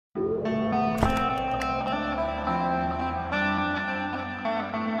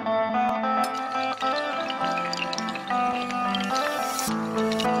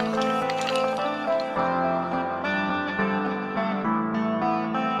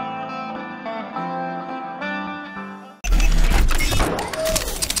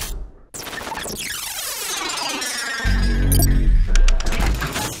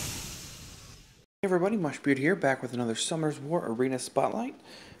everybody, Mushbeard here, back with another Summer's War Arena Spotlight.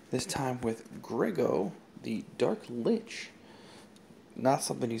 This time with Grego, the Dark Lich. Not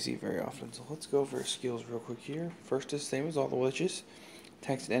something you see very often, so let's go over his skills real quick here. First is same as all the Liches.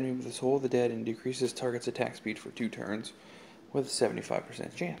 Attacks an enemy with the Soul of the Dead and decreases target's attack speed for 2 turns with a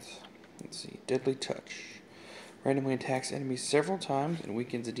 75% chance. Let's see, Deadly Touch. Randomly attacks enemies several times and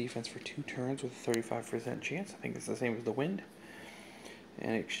weakens the defense for 2 turns with a 35% chance. I think it's the same as the Wind.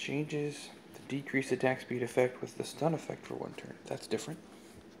 And exchanges the decreased attack speed effect with the stun effect for 1 turn. That's different.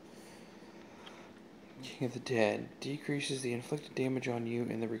 King of the Dead decreases the inflicted damage on you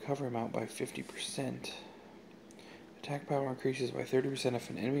and the recover amount by 50%. Attack power increases by 30% if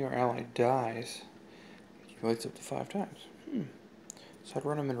an enemy or ally dies. It accumulates up to 5 times. So I'd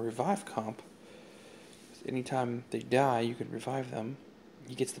run them in a revive comp. Anytime they die, you can revive them.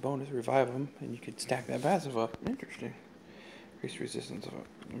 He gets the bonus, revive them, and you could stack that passive up. Interesting. Increased resistance of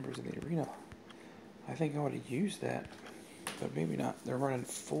members in the arena. I think I would have used that, but maybe not. They're running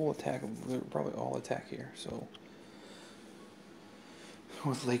full attack. They're probably all attack here, so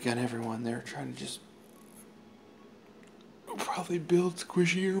with Lake on everyone, they're trying to just probably build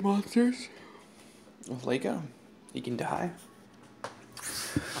squishier monsters. With Lake on, he can die.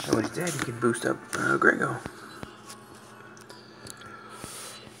 And when he's dead, he can boost up Grego.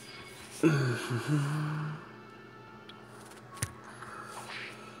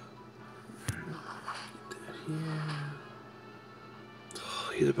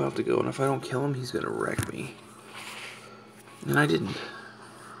 Oh, he's about to go, and if I don't kill him, he's gonna wreck me. And I didn't.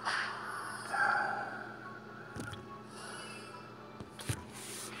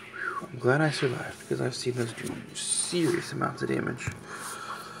 I'm glad I survived, because I've seen those do serious amounts of damage.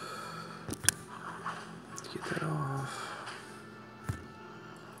 Let's get that off.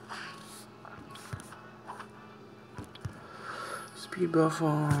 Speed buff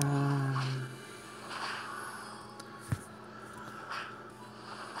on.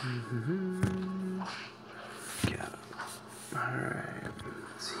 Got it. Alright,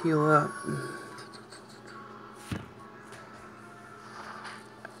 let's heal up.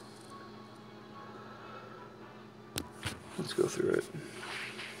 Let's go through it.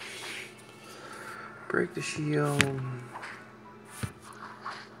 Break the shield.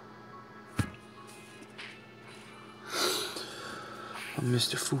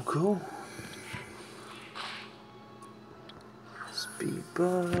 Mr. Foucault. Speed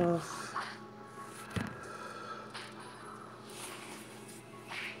buff.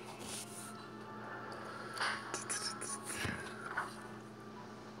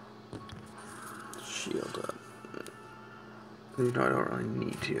 Shield up. You know, I don't really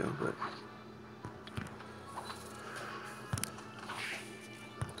need to, but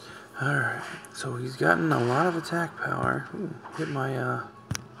alright, so he's gotten a lot of attack power. Ooh, hit my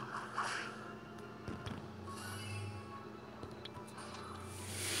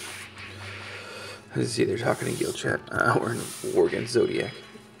let's see, they're talking in guild chat. We're in a war against Zodiac.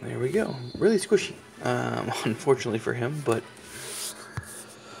 There we go. Really squishy. Unfortunately for him, but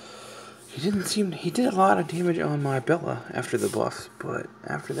he did a lot of damage on my Bella after the buffs, but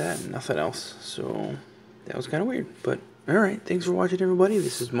after that, nothing else. So that was kind of weird. But alright, thanks for watching, everybody.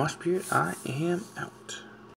 This is Mushbeard. I am out.